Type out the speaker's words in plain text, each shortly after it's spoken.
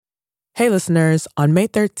Hey listeners, on May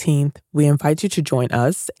 13th, we invite you to join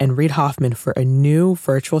us and Reid Hoffman for a new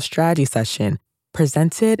virtual strategy session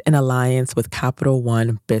presented in alliance with Capital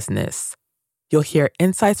One Business. You'll hear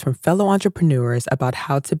insights from fellow entrepreneurs about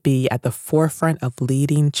how to be at the forefront of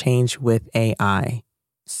leading change with AI.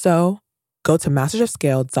 So, go to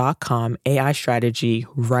mastersofscale.com AI strategy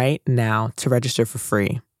right now to register for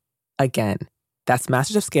free. Again, that's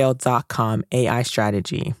mastersofscale.com AI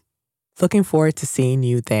strategy. Looking forward to seeing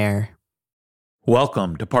you there.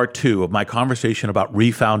 Welcome to part 2 of my conversation about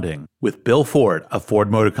refounding with Bill Ford of Ford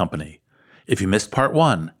Motor Company. If you missed part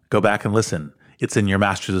 1, go back and listen. It's in your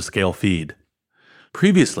Masters of Scale feed.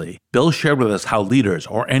 Previously, Bill shared with us how leaders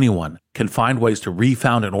or anyone can find ways to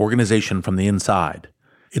refound an organization from the inside.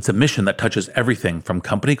 It's a mission that touches everything from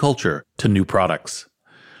company culture to new products.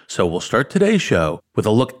 So we'll start today's show with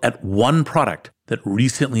a look at one product that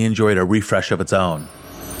recently enjoyed a refresh of its own.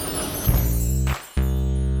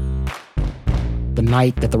 The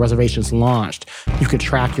night that the reservations launched, you could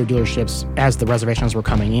track your dealerships as the reservations were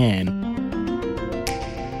coming in.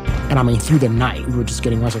 And I mean, through the night, we were just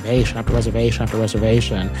getting reservation after reservation after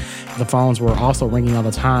reservation. The phones were also ringing all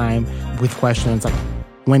the time with questions like,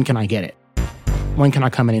 when can I get it? When can I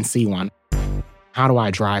come in and see one? How do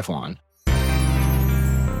I drive one?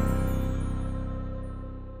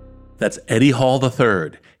 That's Eddie Hall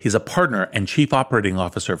III. He's a partner and chief operating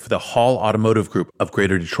officer for the Hall Automotive Group of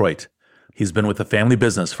Greater Detroit. He's been with the family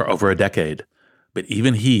business for over a decade. But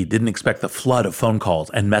even he didn't expect the flood of phone calls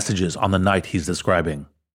and messages on the night he's describing.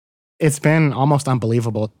 It's been almost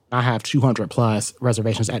unbelievable. I have 200 plus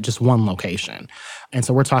reservations at just one location. And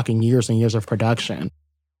so we're talking years and years of production.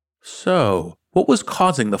 So, what was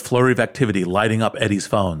causing the flurry of activity lighting up Eddie's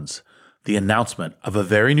phones? The announcement of a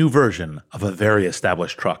very new version of a very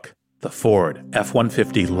established truck, the Ford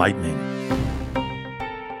F-150 Lightning.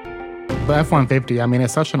 The F-150, I mean,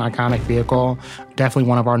 it's such an iconic vehicle. Definitely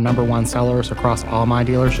one of our number one sellers across all my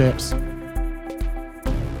dealerships.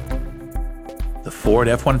 The Ford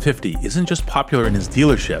F-150 isn't just popular in his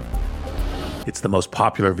dealership. It's the most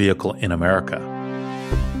popular vehicle in America.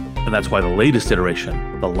 And that's why the latest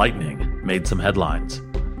iteration, the Lightning, made some headlines.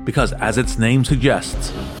 Because as its name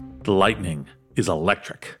suggests, the Lightning is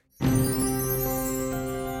electric.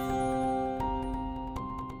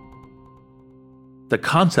 The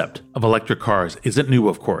concept of electric cars isn't new,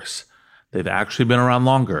 of course. They've actually been around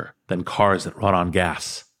longer than cars that run on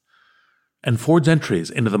gas. And Ford's entries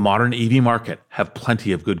into the modern EV market have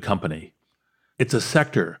plenty of good company. It's a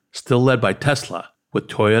sector still led by Tesla, with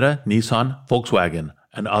Toyota, Nissan, Volkswagen,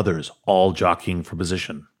 and others all jockeying for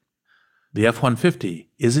position. The F-150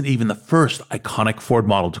 isn't even the first iconic Ford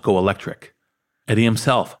model to go electric. Eddie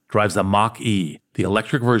himself drives the Mach-E, the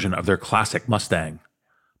electric version of their classic Mustang.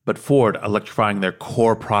 But Ford electrifying their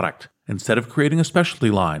core product, instead of creating a specialty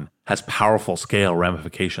line, has powerful scale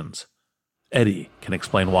ramifications. Eddie can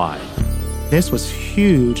explain why. This was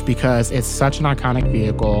huge because it's such an iconic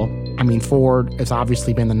vehicle. I mean, Ford has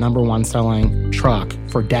obviously been the number one selling truck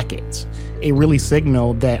for decades. It really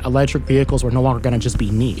signaled that electric vehicles were no longer going to just be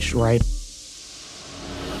niche, right?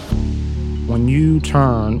 When you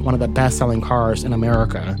turn one of the best-selling cars in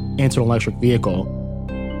America into an electric vehicle,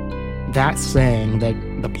 that's saying that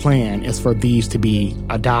the plan is for these to be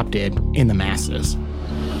adopted in the masses.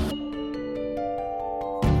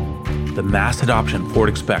 The mass adoption Ford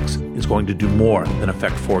expects is going to do more than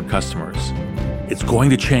affect Ford customers. It's going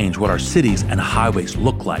to change what our cities and highways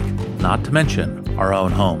look like, not to mention our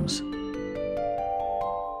own homes.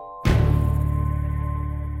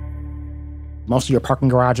 Most of your parking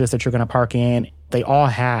garages that you're going to park in, they all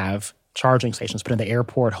have charging stations put in the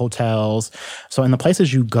airport, hotels. So in the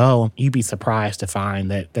places you go, you'd be surprised to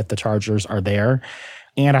find that the chargers are there.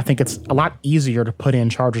 And I think it's a lot easier to put in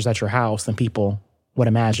chargers at your house than people would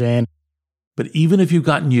imagine. But even if you've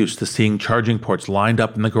gotten used to seeing charging ports lined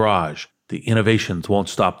up in the garage, the innovations won't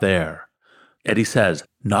stop there. Eddie says,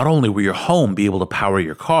 not only will your home be able to power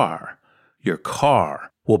your car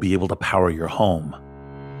will be able to power your home.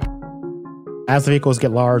 As the vehicles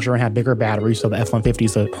get larger and have bigger batteries, so the F-150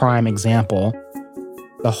 is a prime example,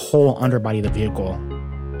 the whole underbody of the vehicle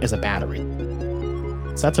is a battery.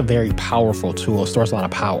 So that's a very powerful tool. It stores a lot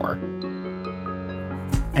of power.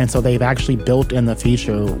 And so they've actually built in the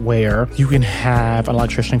feature where you can have an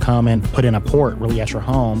electrician come and put in a port really at your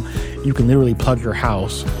home. You can literally plug your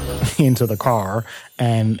house into the car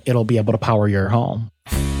and it'll be able to power your home.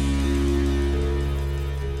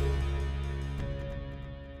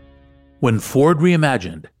 When Ford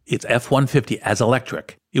reimagined its F-150 as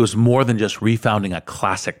electric, it was more than just refounding a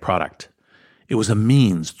classic product. It was a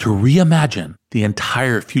means to reimagine the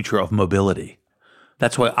entire future of mobility.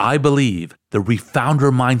 That's why I believe the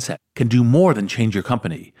refounder mindset can do more than change your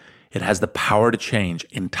company. It has the power to change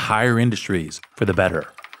entire industries for the better.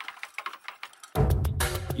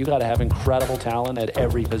 You got to have incredible talent at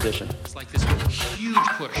every position. It's like this huge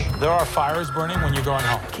push. There are fires burning when you're going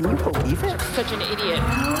home. Can you believe it? Such an idiot.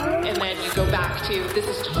 And then you go back to, this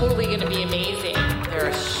is totally going to be amazing. There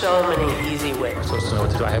are so many easy ways. I'm supposed to know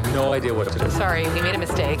what to do. I have no idea what to do. Sorry, we made a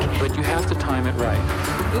mistake. But you have to time it right.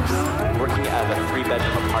 Oops. Working out of a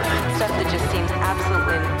 3-bedroom apartment. Stuff that just seems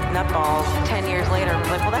absolutely nutballs. 10 years later, I'm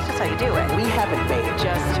like, well, that's just how you do it. We haven't made it.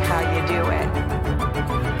 Just how you do it.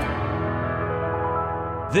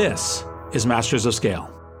 This is Masters of Scale.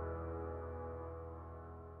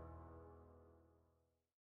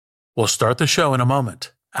 We'll start the show in a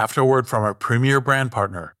moment after a word from our premier brand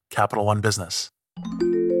partner, Capital One Business.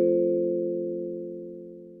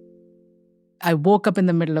 I woke up in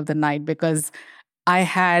the middle of the night because I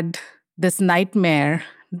had this nightmare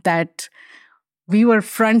that we were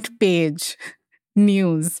front page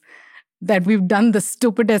news, that we've done the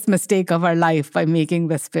stupidest mistake of our life by making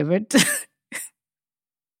this pivot.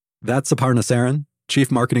 That's Aparna Saran,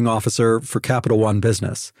 Chief Marketing Officer for Capital One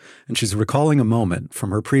Business, and she's recalling a moment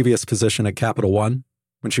from her previous position at Capital One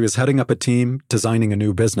when she was heading up a team designing a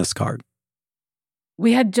new business card.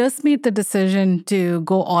 We had just made the decision to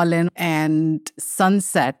go all in and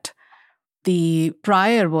sunset the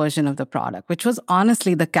prior version of the product, which was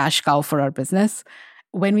honestly the cash cow for our business.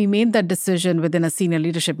 When we made that decision within a senior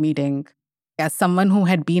leadership meeting, as someone who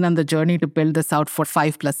had been on the journey to build this out for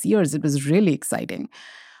 5+ years, it was really exciting.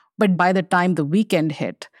 But by the time the weekend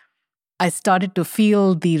hit, I started to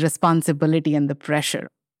feel the responsibility and the pressure.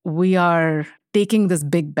 We are taking this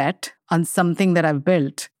big bet on something that I've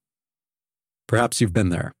built. Perhaps you've been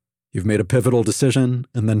there. You've made a pivotal decision,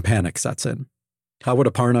 and then panic sets in. How would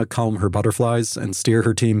Aparna calm her butterflies and steer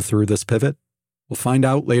her team through this pivot? We'll find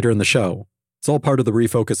out later in the show. It's all part of the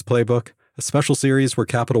Refocus Playbook, a special series where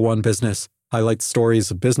Capital One Business highlights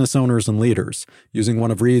stories of business owners and leaders using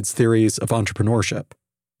one of Reid's theories of entrepreneurship.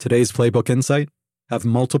 Today's Playbook Insight: have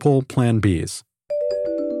multiple Plan Bs.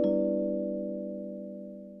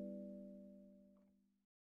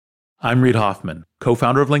 I'm Reid Hoffman,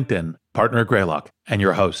 co-founder of LinkedIn, partner at Greylock, and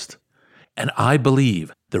your host. And I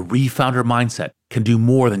believe the refounder mindset can do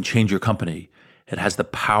more than change your company. It has the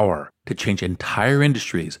power to change entire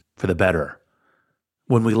industries for the better.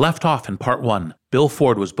 When we left off in part 1, Bill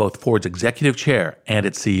Ford was both Ford's executive chair and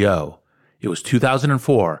its CEO. It was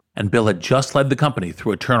 2004, and Bill had just led the company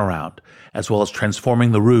through a turnaround, as well as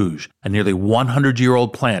transforming the Rouge, a nearly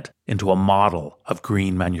 100-year-old plant, into a model of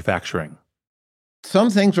green manufacturing. Some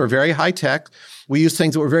things were very high tech. We used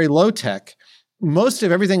things that were very low tech. Most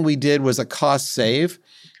of everything we did was a cost save,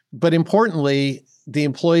 but importantly, the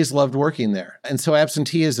employees loved working there. And so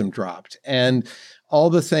absenteeism dropped. And all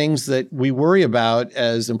the things that we worry about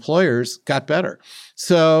as employers got better.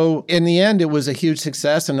 So in the end, it was a huge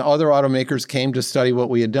success, and other automakers came to study what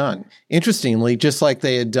we had done. Interestingly, just like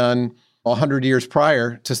they had done 100 years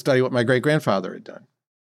prior to study what my great-grandfather had done.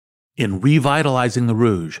 In revitalizing the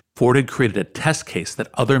Rouge, Ford had created a test case that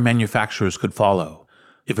other manufacturers could follow.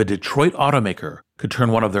 If a Detroit automaker could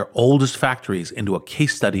turn one of their oldest factories into a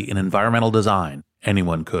case study in environmental design,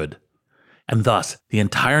 anyone could. And thus, the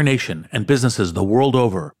entire nation and businesses the world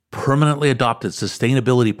over permanently adopted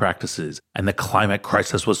sustainability practices, and the climate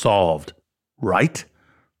crisis was solved. Right?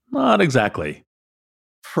 Not exactly.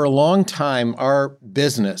 For a long time, our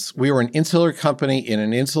business, we were an insular company in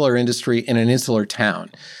an insular industry in an insular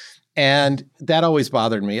town. And that always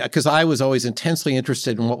bothered me because I was always intensely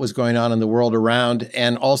interested in what was going on in the world around,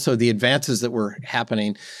 and also the advances that were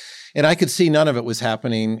happening. And I could see none of it was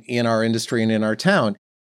happening in our industry and in our town.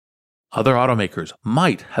 Other automakers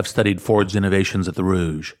might have studied Ford's innovations at the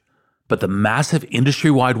Rouge, but the massive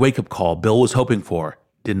industry-wide wake-up call Bill was hoping for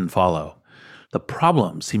didn't follow. The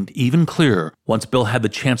problem seemed even clearer once Bill had the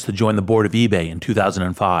chance to join the board of eBay in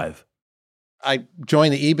 2005. I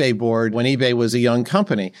joined the eBay board when eBay was a young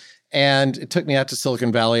company, and it took me out to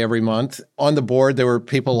Silicon Valley every month. On the board, there were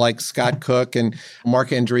people like Scott Cook and Mark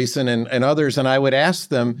Andreessen and others, and I would ask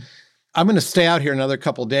them, I'm going to stay out here another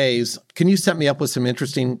couple of days. Can you set me up with some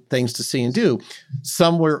interesting things to see and do?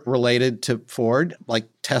 Some were related to Ford, like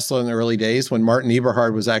Tesla in the early days when Martin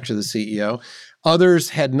Eberhard was actually the CEO. Others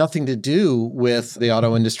had nothing to do with the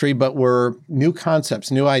auto industry, but were new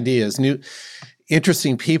concepts, new ideas, new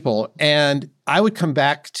interesting people. And I would come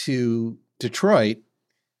back to Detroit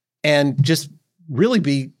and just really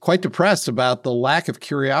be quite depressed about the lack of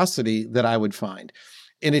curiosity that I would find.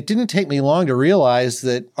 And it didn't take me long to realize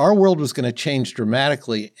that our world was going to change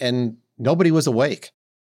dramatically, and nobody was awake.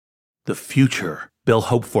 The future Bill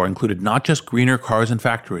hoped for included not just greener cars and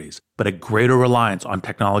factories, but a greater reliance on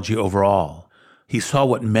technology overall. He saw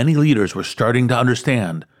what many leaders were starting to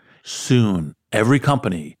understand. Soon, every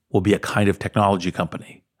company will be a kind of technology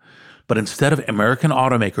company. But instead of American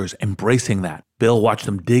automakers embracing that, Bill watched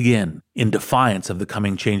them dig in defiance of the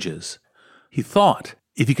coming changes. He thought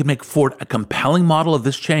if he could make Ford a compelling model of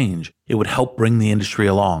this change, it would help bring the industry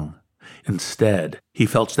along. Instead, he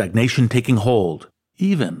felt stagnation taking hold,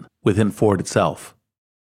 even within Ford itself.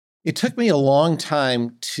 It took me a long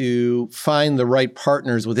time to find the right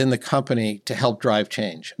partners within the company to help drive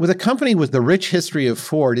change. With a company with the rich history of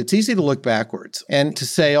Ford, it's easy to look backwards and to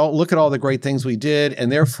say, oh, look at all the great things we did,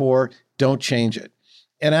 and therefore don't change it.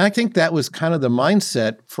 And I think that was kind of the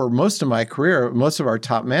mindset for most of my career, most of our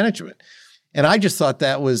top management. And I just thought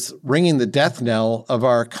that was ringing the death knell of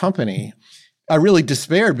our company. I really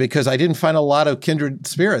despaired because I didn't find a lot of kindred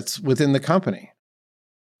spirits within the company.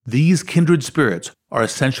 These kindred spirits are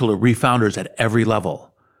essential to refounders at every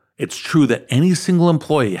level. It's true that any single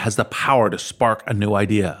employee has the power to spark a new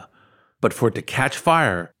idea. But for it to catch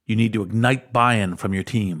fire, you need to ignite buy-in from your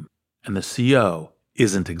team. And the CEO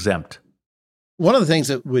isn't exempt. One of the things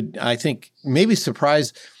that would, I think, maybe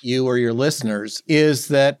surprise you or your listeners is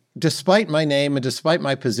that despite my name and despite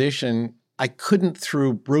my position, I couldn't,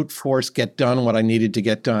 through brute force, get done what I needed to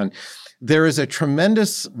get done. There is a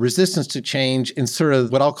tremendous resistance to change in sort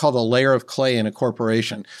of what I'll call the layer of clay in a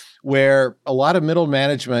corporation, where a lot of middle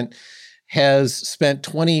management has spent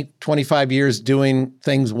 20, 25 years doing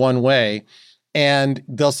things one way, and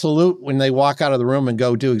they'll salute when they walk out of the room and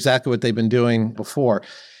go do exactly what they've been doing before.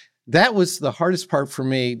 That was the hardest part for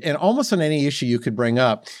me, and almost on any issue you could bring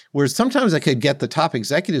up, where sometimes I could get the top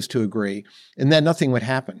executives to agree, and then nothing would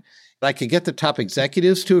happen. I could get the top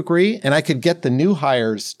executives to agree, and I could get the new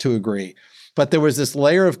hires to agree. But there was this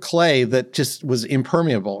layer of clay that just was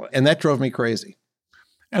impermeable, and that drove me crazy.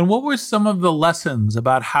 And what were some of the lessons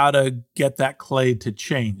about how to get that clay to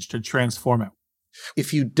change, to transform it?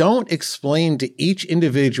 If you don't explain to each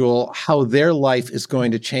individual how their life is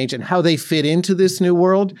going to change and how they fit into this new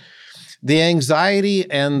world, the anxiety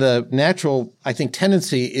and the natural, I think,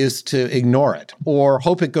 tendency is to ignore it or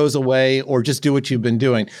hope it goes away or just do what you've been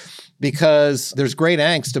doing. Because there's great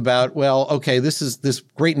angst about, well, okay, this is this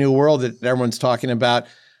great new world that everyone's talking about.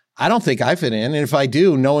 I don't think I fit in. And if I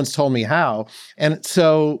do, no one's told me how. And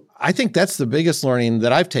so I think that's the biggest learning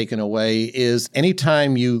that I've taken away is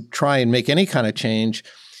anytime you try and make any kind of change,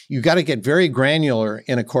 you got to get very granular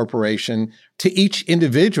in a corporation to each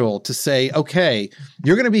individual to say, okay,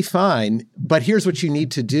 you're going to be fine, but here's what you need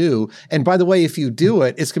to do. And by the way, if you do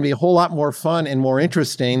it, it's going to be a whole lot more fun and more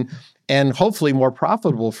interesting and hopefully more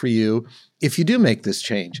profitable for you if you do make this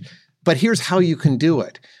change. But here's how you can do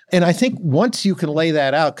it. And I think once you can lay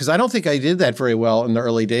that out, because I don't think I did that very well in the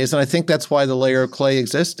early days, and I think that's why the layer of clay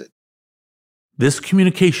existed. This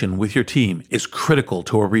communication with your team is critical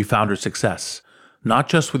to a refounder's success, not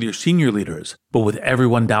just with your senior leaders, but with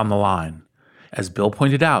everyone down the line. As Bill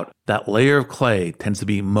pointed out, that layer of clay tends to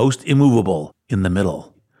be most immovable in the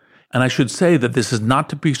middle. And I should say that this is not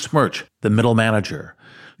to besmirch the middle manager.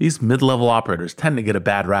 These mid-level operators tend to get a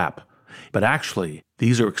bad rap. But actually,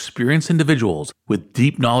 these are experienced individuals with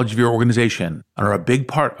deep knowledge of your organization and are a big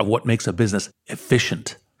part of what makes a business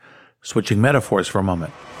efficient. Switching metaphors for a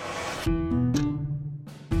moment.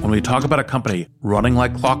 When we talk about a company running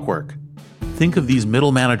like clockwork, think of these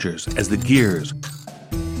middle managers as the gears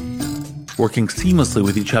working seamlessly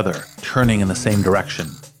with each other, turning in the same direction.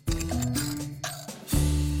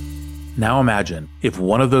 Now imagine if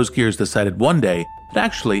one of those gears decided one day that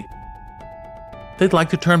actually they'd like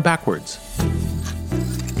to turn backwards.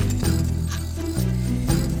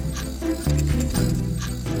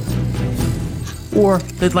 Or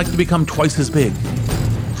they'd like to become twice as big.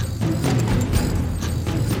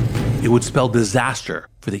 It would spell disaster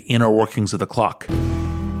for the inner workings of the clock.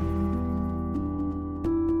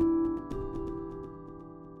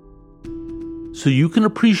 So you can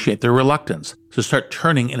appreciate their reluctance to start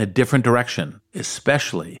turning in a different direction,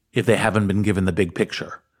 especially if they haven't been given the big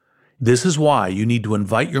picture. This is why you need to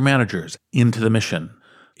invite your managers into the mission.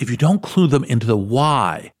 If you don't clue them into the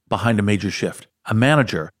why behind a major shift, a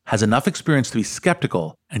manager has enough experience to be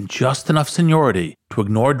skeptical and just enough seniority to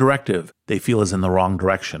ignore a directive they feel is in the wrong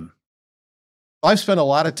direction. I've spent a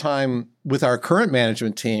lot of time with our current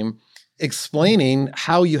management team explaining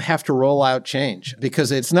how you have to roll out change,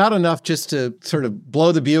 because it's not enough just to sort of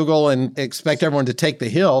blow the bugle and expect everyone to take the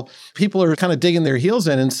hill. People are kind of digging their heels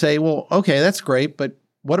in and say, well, okay, that's great, but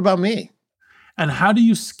what about me? And how do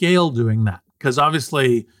you scale doing that? Because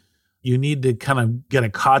obviously you need to kind of get a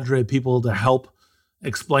cadre of people to help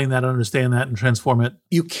explain that, understand that, and transform it?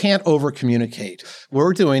 You can't over communicate. What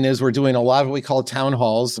we're doing is we're doing a lot of what we call town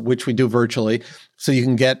halls, which we do virtually. So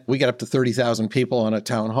we get up to 30,000 people on a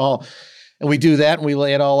town hall. And we do that and we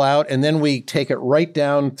lay it all out. And then we take it right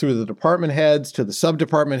down through the department heads to the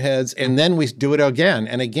sub-department heads. And then we do it again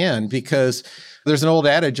and again, because there's an old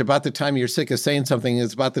adage, about the time you're sick of saying something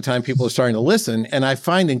is about the time people are starting to listen. And I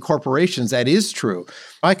find in corporations that is true.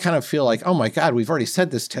 I kind of feel like, oh my God, we've already said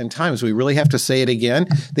this 10 times. We really have to say it again?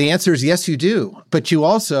 The answer is yes, you do. But you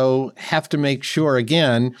also have to make sure,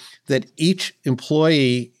 again, that each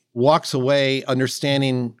employee walks away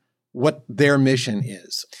understanding what their mission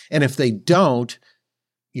is. And if they don't,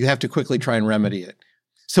 you have to quickly try and remedy it.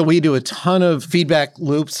 So we do a ton of feedback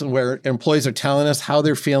loops where employees are telling us how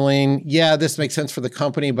they're feeling. Yeah, this makes sense for the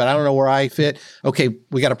company, but I don't know where I fit. Okay,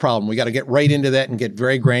 we got a problem. We got to get right into that and get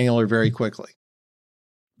very granular very quickly.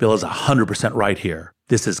 Bill is 100% right here.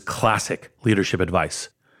 This is classic leadership advice.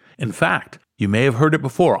 In fact, you may have heard it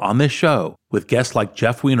before on this show with guests like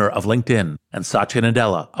Jeff Weiner of LinkedIn and Satya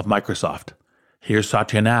Nadella of Microsoft. Here's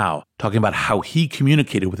Satya now talking about how he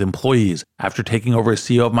communicated with employees after taking over as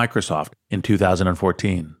CEO of Microsoft in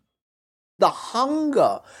 2014. The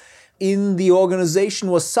hunger in the organization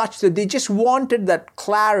was such that they just wanted that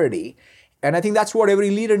clarity. And I think that's what every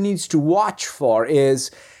leader needs to watch for, is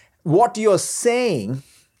what you're saying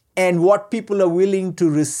and what people are willing to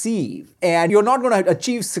receive. And you're not going to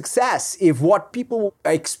achieve success if what people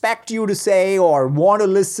expect you to say or want to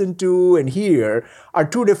listen to and hear are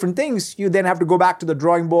two different things. You then have to go back to the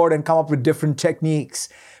drawing board and come up with different techniques.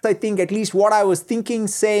 I think at least what I was thinking,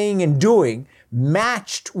 saying, and doing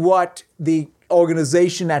matched what the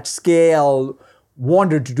organization at scale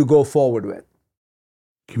wanted to go forward with.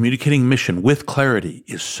 Communicating mission with clarity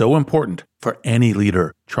is so important for any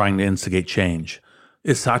leader trying to instigate change.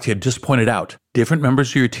 As Satya just pointed out, different members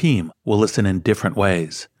of your team will listen in different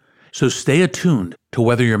ways. So stay attuned to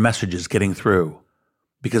whether your message is getting through,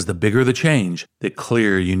 because the bigger the change, the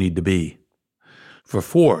clearer you need to be. For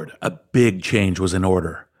Ford, a big change was in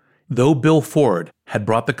order. Though Bill Ford had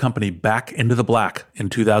brought the company back into the black in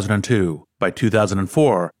 2002, by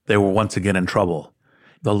 2004, they were once again in trouble.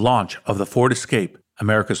 The launch of the Ford Escape,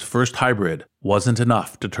 America's first hybrid, wasn't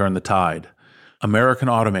enough to turn the tide. American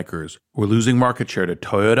automakers were losing market share to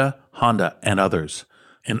Toyota, Honda, and others.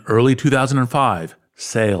 In early 2005,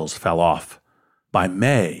 sales fell off. By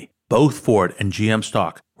May, both Ford and GM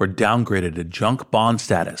stock were downgraded to junk bond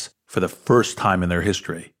status for the first time in their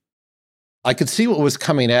history. I could see what was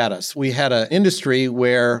coming at us. We had an industry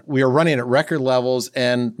where we were running at record levels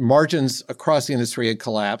and margins across the industry had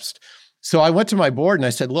collapsed. So I went to my board and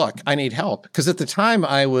I said, look, I need help. Because at the time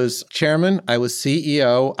I was chairman, I was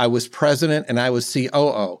CEO, I was president, and I was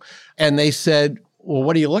COO. And they said, well,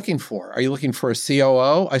 what are you looking for? Are you looking for a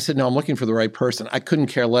COO? I said, no, I'm looking for the right person. I couldn't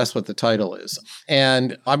care less what the title is.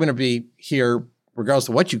 And I'm going to be here regardless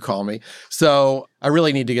of what you call me. So I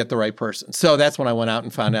really need to get the right person. So that's when I went out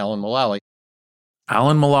and found Alan Mulally.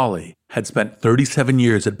 Alan Mulally had spent 37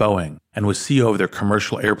 years at Boeing and was CEO of their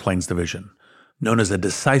commercial airplanes division. Known as a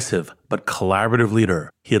decisive but collaborative leader,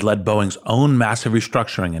 he had led Boeing's own massive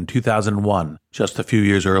restructuring in 2001, just a few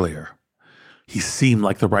years earlier. He seemed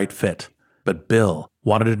like the right fit, but Bill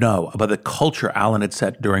wanted to know about the culture Alan had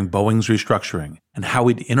set during Boeing's restructuring and how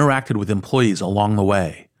he'd interacted with employees along the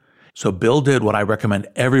way. So Bill did what I recommend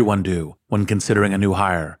everyone do when considering a new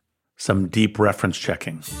hire: some deep reference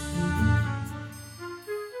checking.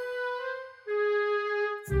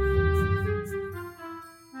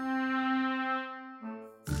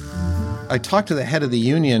 I talked to the head of the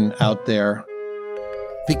union out there.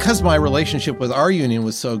 Because my relationship with our union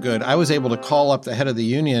was so good, I was able to call up the head of the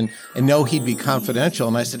union and know he'd be confidential.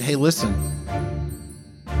 And I said, hey, listen,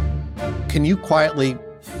 can you quietly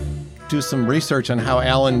do some research on how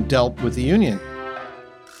Alan dealt with the union?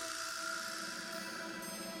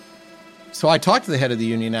 So I talked to the head of the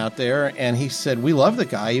union out there, and he said, we love the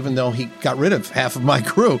guy, even though he got rid of half of my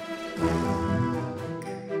crew.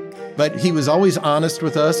 But he was always honest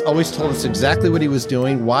with us, always told us exactly what he was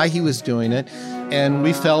doing, why he was doing it, and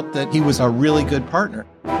we felt that he was a really good partner.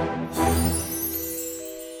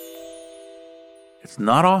 It's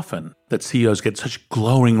not often that CEOs get such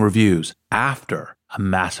glowing reviews after a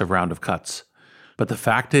massive round of cuts. But the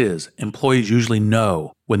fact is, employees usually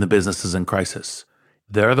know when the business is in crisis.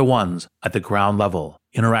 They're the ones at the ground level,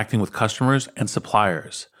 interacting with customers and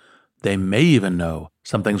suppliers. They may even know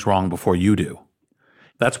something's wrong before you do.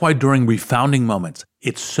 That's why during refounding moments,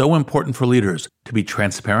 it's so important for leaders to be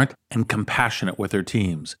transparent and compassionate with their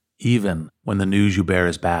teams, even when the news you bear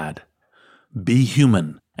is bad. Be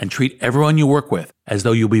human and treat everyone you work with as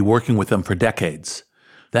though you'll be working with them for decades.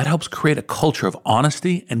 That helps create a culture of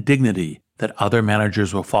honesty and dignity that other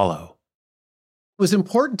managers will follow. It was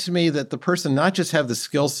important to me that the person not just have the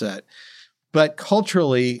skill set, but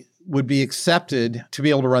culturally would be accepted to be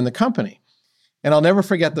able to run the company. And I'll never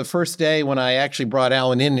forget the first day when I actually brought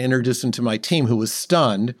Alan in and introduced him to my team, who was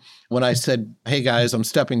stunned when I said, hey guys, I'm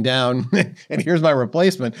stepping down and here's my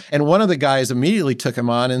replacement. And one of the guys immediately took him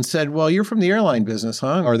on and said, well, you're from the airline business,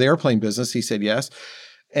 huh? Or the airplane business? He said, yes.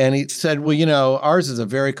 And he said, well, you know, ours is a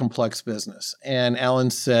very complex business. And Alan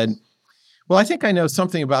said, well, I think I know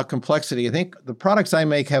something about complexity. I think the products I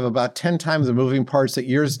make have about 10 times the moving parts that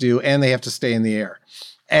yours do, and they have to stay in the air.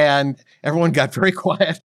 And everyone got very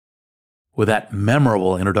quiet. With that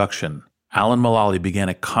memorable introduction, Alan Mulally began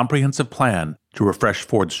a comprehensive plan to refresh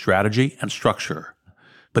Ford's strategy and structure.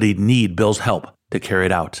 But he'd need Bill's help to carry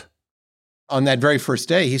it out. On that very first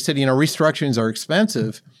day, he said, you know, restructurings are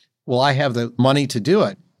expensive. Will I have the money to do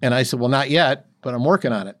it? And I said, well, not yet, but I'm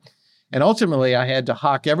working on it. And ultimately, I had to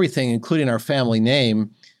hawk everything, including our family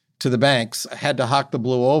name, to the banks. I had to hawk the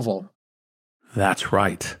blue oval. That's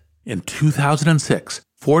right. In 2006,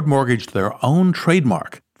 Ford mortgaged their own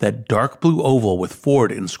trademark, that dark blue oval with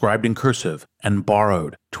Ford inscribed in cursive, and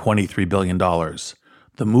borrowed $23 billion.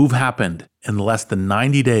 The move happened in less than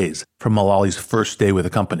 90 days from Mulally's first day with the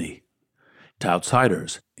company. To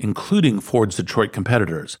outsiders, including Ford's Detroit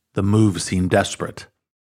competitors, the move seemed desperate.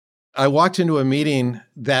 I walked into a meeting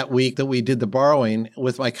that week that we did the borrowing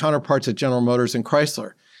with my counterparts at General Motors and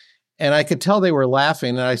Chrysler. And I could tell they were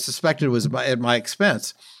laughing, and I suspected it was at my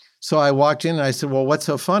expense. So I walked in and I said, well, what's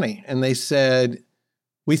so funny? And they said,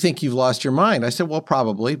 we think you've lost your mind. I said, well,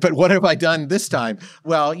 probably. But what have I done this time?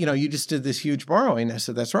 Well, you know, you just did this huge borrowing. I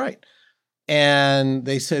said, that's right. And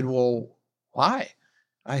they said, well, why?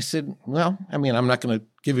 I said, well, I mean, I'm not going to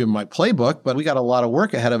give you my playbook, but we got a lot of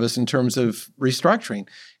work ahead of us in terms of restructuring.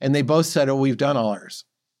 And they both said, oh, we've done all ours.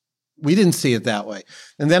 We didn't see it that way.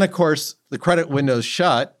 And then, of course, the credit windows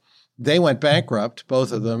shut. They went bankrupt,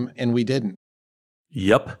 both of them, and we didn't.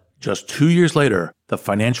 Yep. Just 2 years later, the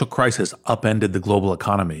financial crisis upended the global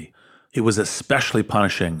economy. It was especially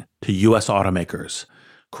punishing to U.S. automakers.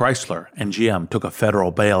 Chrysler and GM took a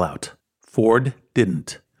federal bailout. Ford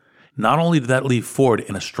didn't. Not only did that leave Ford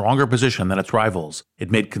in a stronger position than its rivals, it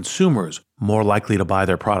made consumers more likely to buy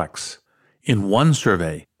their products. In one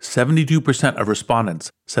survey, 72% of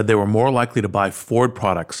respondents said they were more likely to buy Ford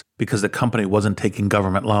products because the company wasn't taking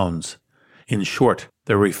government loans. In short,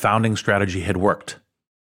 their refounding strategy had worked.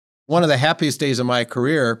 One of the happiest days of my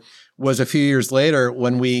career was a few years later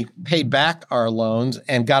when we paid back our loans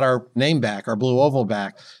and got our name back, our blue oval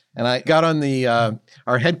back. And I got on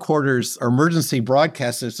our headquarters our emergency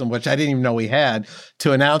broadcast system, which I didn't even know we had,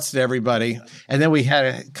 to announce to everybody. And then we had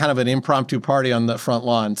a kind of an impromptu party on the front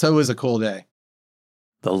lawn. So it was a cool day.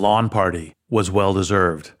 The lawn party was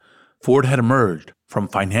well-deserved. Ford had emerged from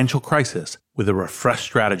financial crisis with a refreshed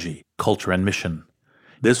strategy, culture, and mission.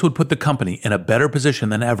 This would put the company in a better position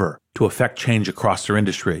than ever to affect change across their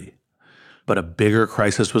industry. But a bigger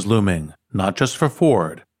crisis was looming, not just for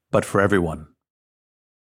Ford, but for everyone.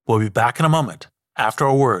 We'll be back in a moment after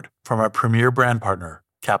a word from our premier brand partner,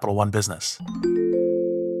 Capital One Business.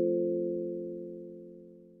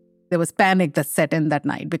 There was panic that set in that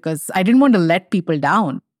night because I didn't want to let people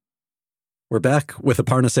down. We're back with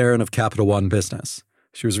Aparna Saran of Capital One Business.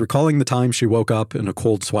 She was recalling the time she woke up in a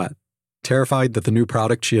cold sweat, terrified that the new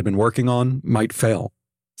product she had been working on might fail.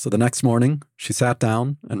 So the next morning, she sat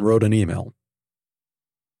down and wrote an email.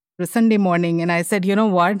 It was Sunday morning, and I said, you know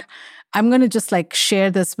what? I'm going to just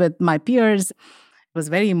share this with my peers. It was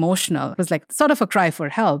very emotional. It was sort of a cry for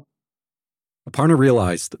help. Aparna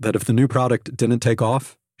realized that if the new product didn't take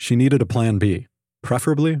off, she needed a plan B,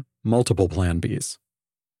 preferably multiple plan Bs.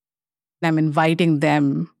 I'm inviting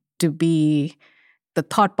them to be the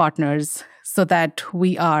thought partners so that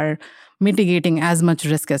we are mitigating as much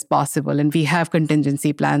risk as possible and we have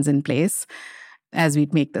contingency plans in place as we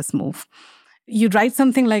make this move. You write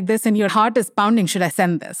something like this and your heart is pounding, should I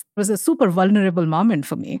send this? It was a super vulnerable moment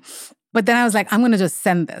for me. But then I was I'm going to just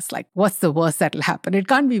send this. What's the worst that'll happen? It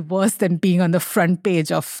can't be worse than being on the front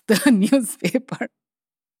page of the newspaper.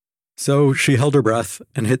 So she held her breath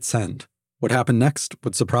and hit send. What happened next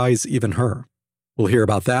would surprise even her. We'll hear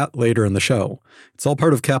about that later in the show. It's all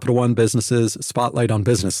part of Capital One Business's Spotlight on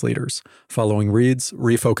Business Leaders, following Reed's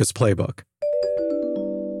Refocus Playbook.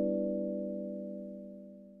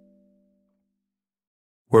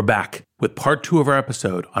 We're back with part 2 of our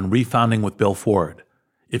episode on refounding with Bill Ford.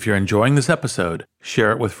 If you're enjoying this episode,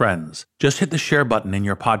 share it with friends. Just hit the share button in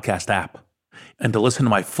your podcast app. And to listen to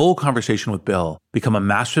my full conversation with Bill, become a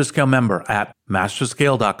MasterScale member at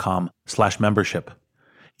masterscale.com/membership.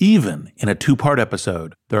 Even in a two-part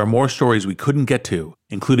episode, there are more stories we couldn't get to,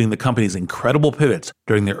 including the company's incredible pivots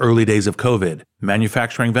during the early days of COVID,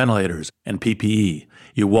 manufacturing ventilators, and PPE.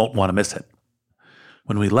 You won't want to miss it.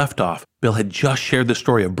 When we left off, Bill had just shared the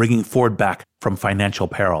story of bringing Ford back from financial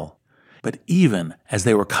peril. But even as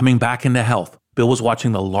they were coming back into health, Bill was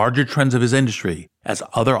watching the larger trends of his industry as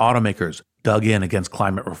other automakers dug in against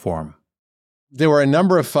climate reform. There were a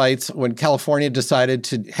number of fights when California decided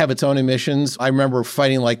to have its own emissions. I remember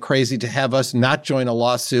fighting like crazy to have us not join a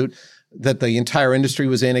lawsuit that the entire industry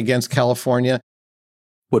was in against California.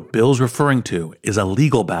 What Bill's referring to is a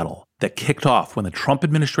legal battle that kicked off when the Trump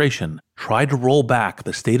administration tried to roll back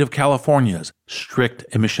the state of California's strict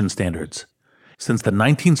emission standards. Since the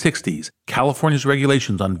 1960s, California's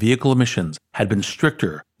regulations on vehicle emissions had been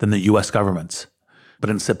stricter than the U.S. government's. But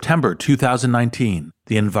in September 2019,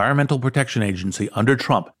 the Environmental Protection Agency under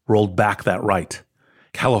Trump rolled back that right.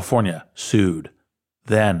 California sued.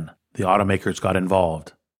 Then the automakers got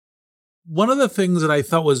involved. One of the things that I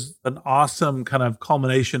thought was an awesome kind of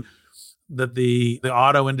culmination that the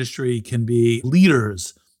auto industry can be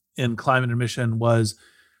leaders in climate emission was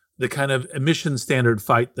the kind of emission standard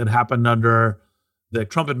fight that happened under the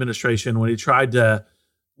Trump administration when he tried to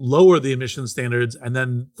lower the emission standards, and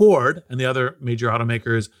then Ford and the other major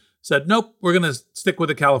automakers said, nope, we're going to stick with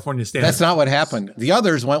the California standards. That's not what happened. The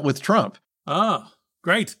others went with Trump. Oh,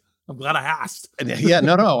 great. I'm glad I asked. Yeah,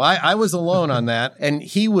 no. I was alone on that. And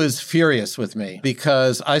he was furious with me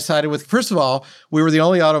because I sided with, first of all, we were the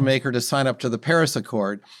only automaker to sign up to the Paris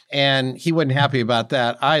Accord. And he wasn't happy about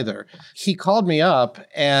that either. He called me up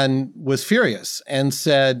and was furious and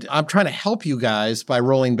said, I'm trying to help you guys by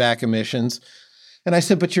rolling back emissions. And I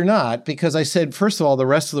said, but you're not, because I said, first of all, the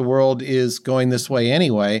rest of the world is going this way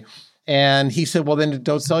anyway. And he said, well, then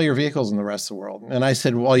don't sell your vehicles in the rest of the world. And I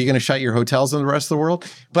said, well, are you going to shut your hotels in the rest of the world?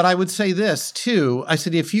 But I would say this too. I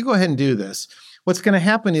said, if you go ahead and do this, what's going to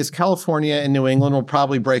happen is California and New England will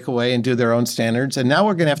probably break away and do their own standards. And now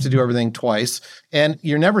we're going to have to do everything twice. And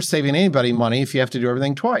you're never saving anybody money if you have to do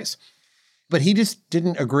everything twice. But he just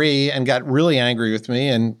didn't agree and got really angry with me.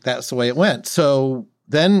 And that's the way it went. So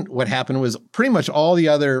then what happened was pretty much all the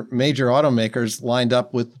other major automakers lined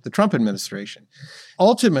up with the Trump administration.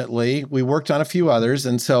 Ultimately, we worked on a few others.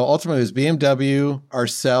 And so ultimately it was BMW,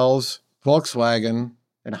 ourselves, Volkswagen,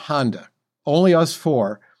 and Honda. Only us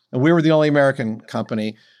four. And we were the only American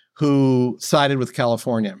company who sided with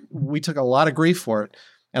California. We took a lot of grief for it.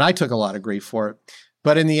 And I took a lot of grief for it.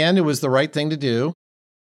 But in the end, it was the right thing to do.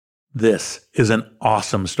 This is an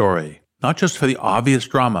awesome story, not just for the obvious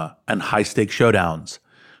drama and high-stakes showdowns.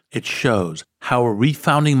 It shows how a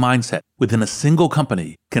refounding mindset within a single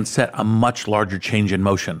company can set a much larger change in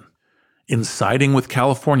motion. In siding with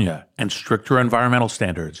California and stricter environmental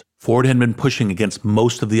standards, Ford had been pushing against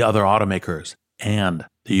most of the other automakers and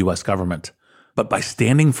the U.S. government. But by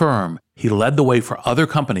standing firm, he led the way for other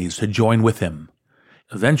companies to join with him.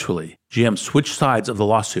 Eventually, GM switched sides of the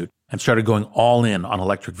lawsuit and started going all in on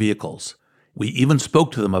electric vehicles. We even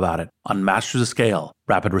spoke to them about it on Masters of Scale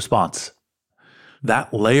Rapid Response.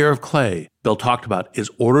 That layer of clay Bill talked about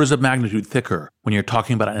is orders of magnitude thicker when you're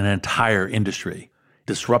talking about an entire industry.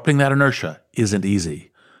 Disrupting that inertia isn't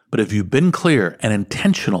easy. But if you've been clear and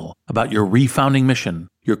intentional about your refounding mission,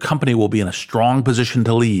 your company will be in a strong position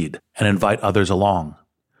to lead and invite others along.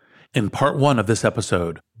 In part 1 of this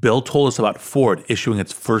episode, Bill told us about Ford issuing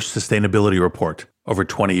its first sustainability report over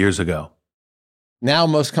 20 years ago. Now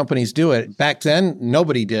most companies do it. Back then,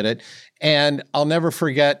 nobody did it. And I'll never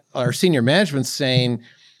forget our senior management saying,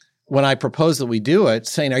 when I proposed that we do it,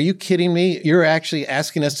 saying, are you kidding me? You're actually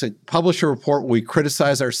asking us to publish a report where we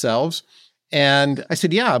criticize ourselves? And I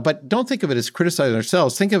said, yeah, but don't think of it as criticizing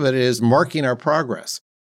ourselves. Think of it as marking our progress.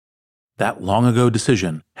 That long ago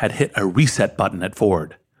decision had hit a reset button at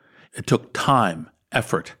Ford. It took time,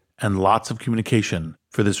 effort, and lots of communication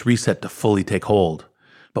for this reset to fully take hold.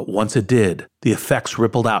 But once it did, the effects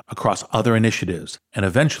rippled out across other initiatives and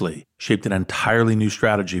eventually shaped an entirely new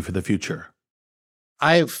strategy for the future.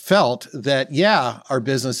 I felt that, yeah, our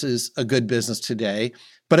business is a good business today,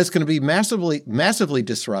 but it's going to be massively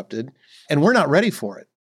disrupted, and we're not ready for it.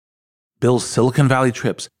 Bill's Silicon Valley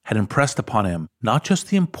trips had impressed upon him not just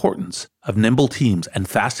the importance of nimble teams and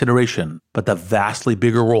fast iteration, but the vastly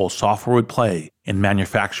bigger role software would play in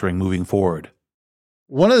manufacturing moving forward.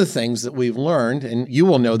 One of the things that we've learned, and you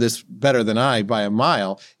will know this better than I by a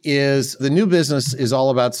mile, is the new business is all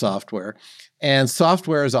about software, and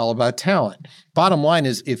software is all about talent. Bottom line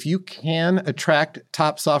is, if you can attract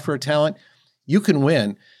top software talent, you can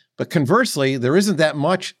win. But conversely, there isn't that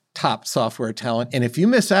much top software talent. And if you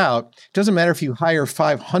miss out, it doesn't matter if you hire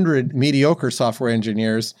 500 mediocre software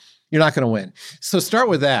engineers, you're not going to win. So start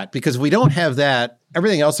with that, because if we don't have that,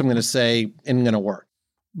 everything else I'm going to say isn't going to work.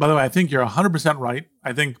 By the way, I think you're 100% right.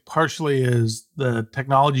 I think partially is the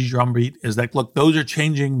technology drumbeat is that, look, those are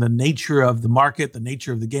changing the nature of the market, the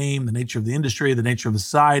nature of the game, the nature of the industry, the nature of the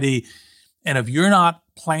society. And if you're not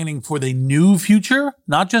planning for the new future,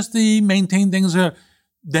 not just the maintain things,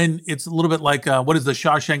 then it's a little bit like, what is the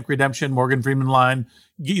Shawshank Redemption, Morgan Freeman line?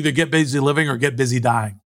 You either get busy living or get busy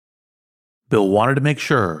dying. Bill wanted to make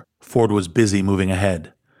sure Ford was busy moving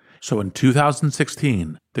ahead. So in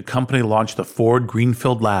 2016, the company launched the Ford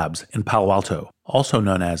Greenfield Labs in Palo Alto, also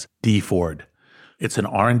known as D-Ford. It's an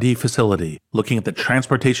R&D facility looking at the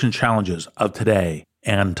transportation challenges of today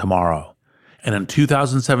and tomorrow. And in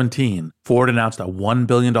 2017, Ford announced a $1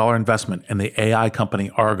 billion investment in the AI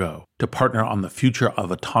company Argo to partner on the future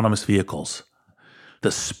of autonomous vehicles.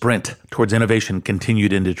 The sprint towards innovation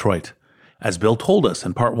continued in Detroit. As Bill told us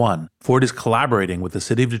in part 1, Ford is collaborating with the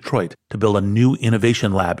city of Detroit to build a new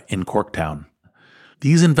innovation lab in Corktown.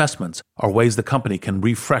 These investments are ways the company can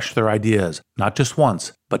refresh their ideas, not just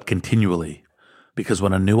once, but continually. Because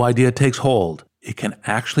when a new idea takes hold, it can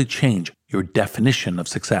actually change your definition of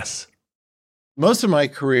success. Most of my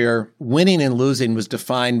career, winning and losing was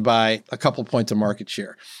defined by a couple points of market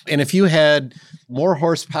share. And if you had more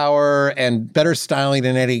horsepower and better styling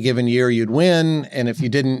in any given year, you'd win. And if you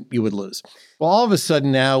didn't, you would lose. Well, all of a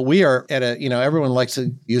sudden now we are at everyone likes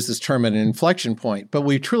to use this term at an inflection point, but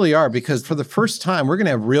we truly are, because for the first time, we're going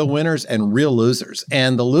to have real winners and real losers,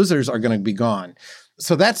 and the losers are going to be gone.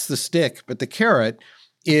 So that's the stick. But the carrot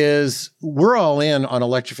is we're all in on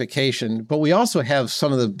electrification, but we also have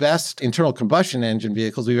some of the best internal combustion engine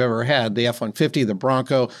vehicles we've ever had, the F-150, the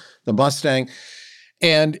Bronco, the Mustang.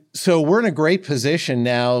 And so we're in a great position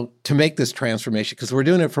now to make this transformation because we're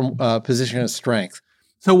doing it from a position of strength.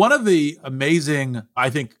 So one of the amazing,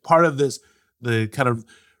 I think, part of this, the kind of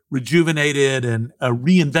rejuvenated and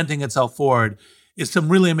reinventing itself Ford is some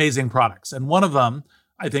really amazing products. And one of them,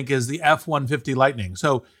 I think, is the F-150 Lightning.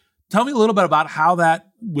 So tell me a little bit about how that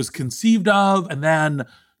was conceived of and then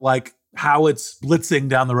like how it's blitzing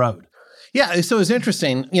down the road. Yeah, so it's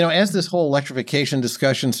interesting. As this whole electrification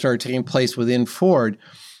discussion started taking place within Ford,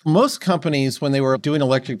 most companies, when they were doing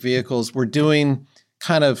electric vehicles, were doing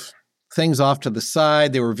kind of things off to the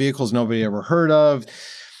side. They were vehicles nobody ever heard of.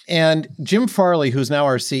 And Jim Farley, who's now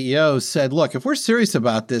our CEO, said, look, if we're serious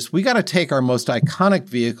about this, we got to take our most iconic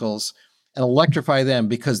vehicles and electrify them,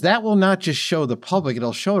 because that will not just show the public,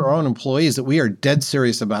 it'll show our own employees that we are dead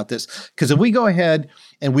serious about this. Because if we go ahead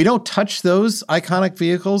and we don't touch those iconic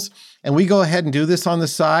vehicles and we go ahead and do this on the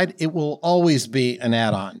side, it will always be an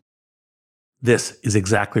add-on. This is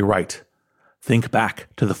exactly right. Think back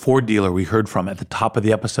to the Ford dealer we heard from at the top of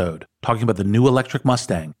the episode, talking about the new electric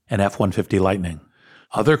Mustang and F-150 Lightning.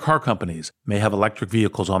 Other car companies may have electric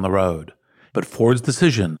vehicles on the road, but Ford's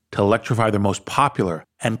decision to electrify their most popular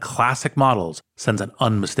and classic models sends an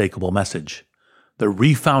unmistakable message. The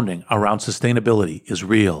refounding around sustainability is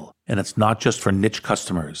real, and it's not just for niche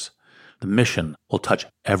customers. The mission will touch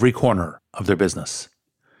every corner of their business.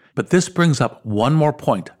 But this brings up one more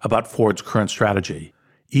point about Ford's current strategy.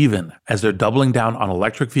 Even as they're doubling down on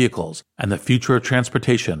electric vehicles and the future of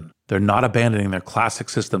transportation, they're not abandoning their classic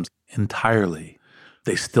systems entirely.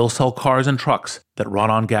 They still sell cars and trucks that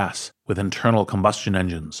run on gas with internal combustion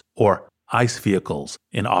engines, or ICE vehicles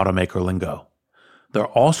in automaker lingo. They're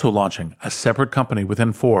also launching a separate company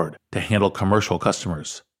within Ford to handle commercial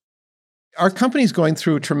customers. Our company's going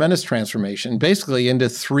through a tremendous transformation, basically into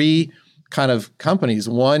three kind of companies.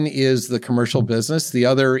 One is the commercial business, the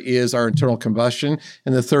other is our internal combustion,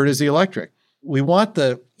 and the third is the electric. We want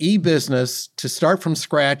the e-business to start from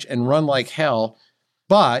scratch and run like hell,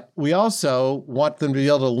 but we also want them to be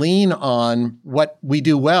able to lean on what we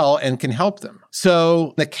do well and can help them.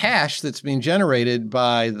 So the cash that's being generated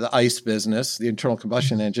by the ICE business, the internal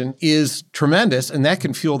combustion engine, is tremendous, and that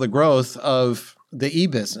can fuel the growth of the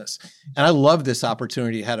e-business. And I love this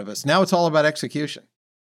opportunity ahead of us. Now it's all about execution.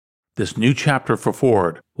 This new chapter for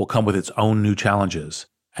Ford will come with its own new challenges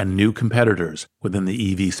and new competitors within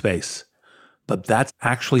the EV space. But that's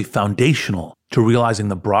actually foundational to realizing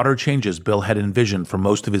the broader changes Bill had envisioned for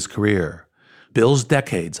most of his career. Bill's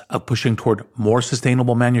decades of pushing toward more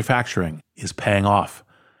sustainable manufacturing is paying off,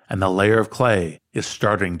 and the layer of clay is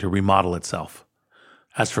starting to remodel itself.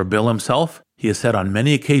 As for Bill himself, he has said on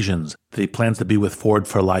many occasions that he plans to be with Ford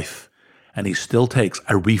for life, and he still takes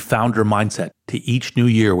a refounder mindset to each new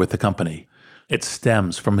year with the company. It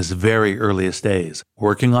stems from his very earliest days,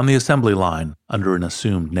 working on the assembly line under an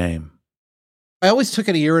assumed name. I always took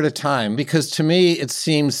it a year at a time because to me, it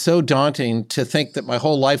seems so daunting to think that my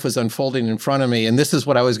whole life was unfolding in front of me and this is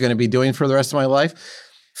what I was going to be doing for the rest of my life.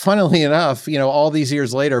 Funnily enough, all these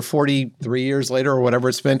years later, 43 years later or whatever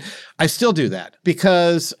it's been, I still do that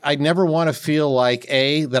because I never want to feel like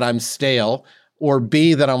A, that I'm stale, or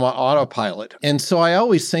B, that I'm on autopilot. And so I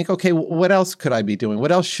always think, okay, what else could I be doing?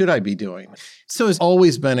 What else should I be doing? So it's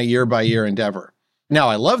always been a year-by-year endeavor. Now,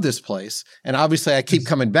 I love this place, and obviously I keep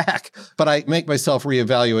coming back, but I make myself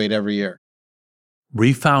reevaluate every year.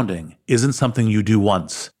 Refounding isn't something you do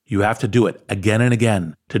once. You have to do it again and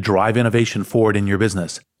again to drive innovation forward in your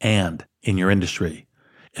business and in your industry.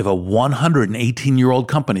 If a 118-year-old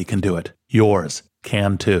company can do it, yours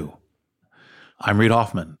can too. I'm Reid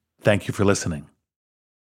Hoffman. Thank you for listening.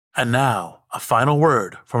 And now, a final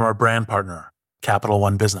word from our brand partner, Capital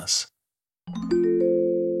One Business.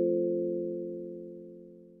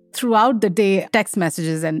 Throughout the day, text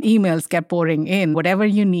messages and emails kept pouring in. Whatever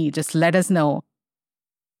you need, just let us know.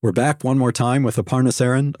 We're back one more time with Aparna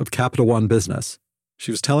Saran of Capital One Business.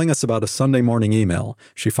 She was telling us about a Sunday morning email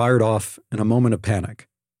she fired off in a moment of panic.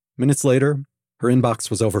 Minutes later, her inbox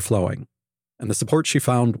was overflowing. And the support she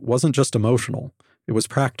found wasn't just emotional, it was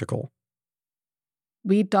practical.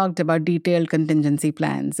 We talked about detailed contingency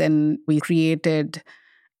plans and we created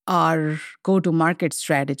our go-to-market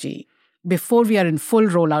strategy. Before we are in full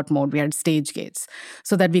rollout mode, we had stage gates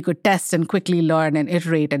so that we could test and quickly learn and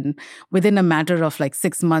iterate. And within a matter of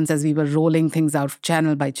 6 months, as we were rolling things out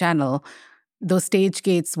channel by channel, those stage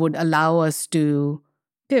gates would allow us to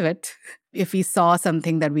pivot if we saw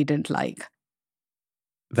something that we didn't like.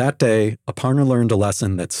 That day, Aparna learned a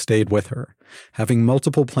lesson that stayed with her. Having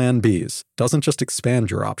multiple plan Bs doesn't just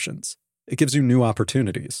expand your options. It gives you new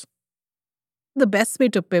opportunities. The best way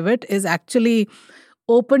to pivot is actually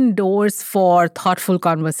open doors for thoughtful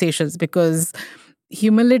conversations, because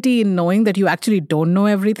humility in knowing that you actually don't know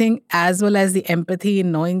everything, as well as the empathy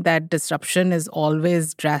in knowing that disruption is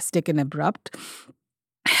always drastic and abrupt,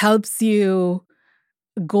 helps you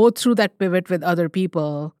go through that pivot with other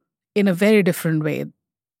people in a very different way.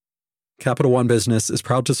 Capital One Business is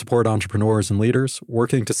proud to support entrepreneurs and leaders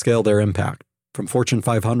working to scale their impact, from Fortune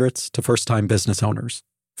 500s to first-time business owners.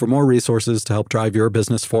 For more resources to help drive your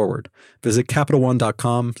business forward, visit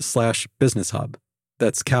CapitalOne.com/businesshub.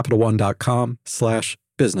 That's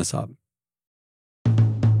CapitalOne.com/businesshub.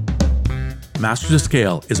 Masters of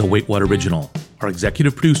Scale is a Wait What original. Our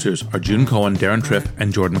executive producers are June Cohen, Darren Tripp,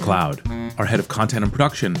 and Jordan McLeod. Our head of content and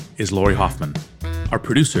production is Lori Hoffman. Our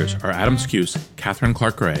producers are Adam Skuse, Catherine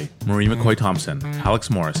Clark-Gray, Marie McCoy-Thompson, Alex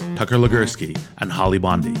Morris, Tucker Legursky, and Holly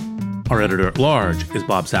Bondi. Our editor-at-large is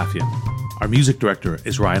Bob Safian. Our music director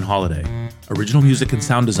is Ryan Holiday. Original music and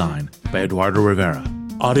sound design by Eduardo Rivera.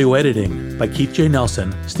 Audio editing by Keith J.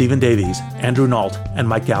 Nelson, Stephen Davies, Andrew Nault, and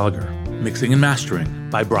Mike Gallagher. Mixing and mastering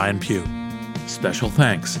by Brian Pugh. Special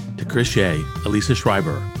thanks to Chris Shea, Elisa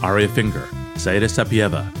Schreiber, Aria Finger, Saida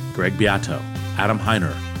Sapieva, Greg Beato, Adam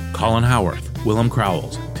Heiner, Colin Howarth, Willem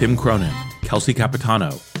Crowells, Tim Cronin, Kelsey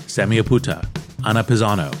Capitano, Sammy Aputa, Anna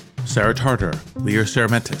Pisano, Sarah Tartar, Lear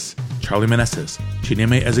Ceramentis, Charlie Meneses,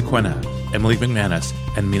 Chineme Ezequena, Emily McManus,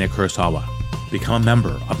 and Mina Kurosawa. Become a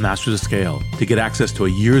member of Masters of Scale to get access to a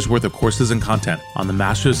year's worth of courses and content on the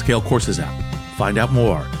Masters of Scale Courses app. Find out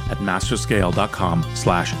more at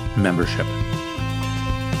masterscale.com/membership.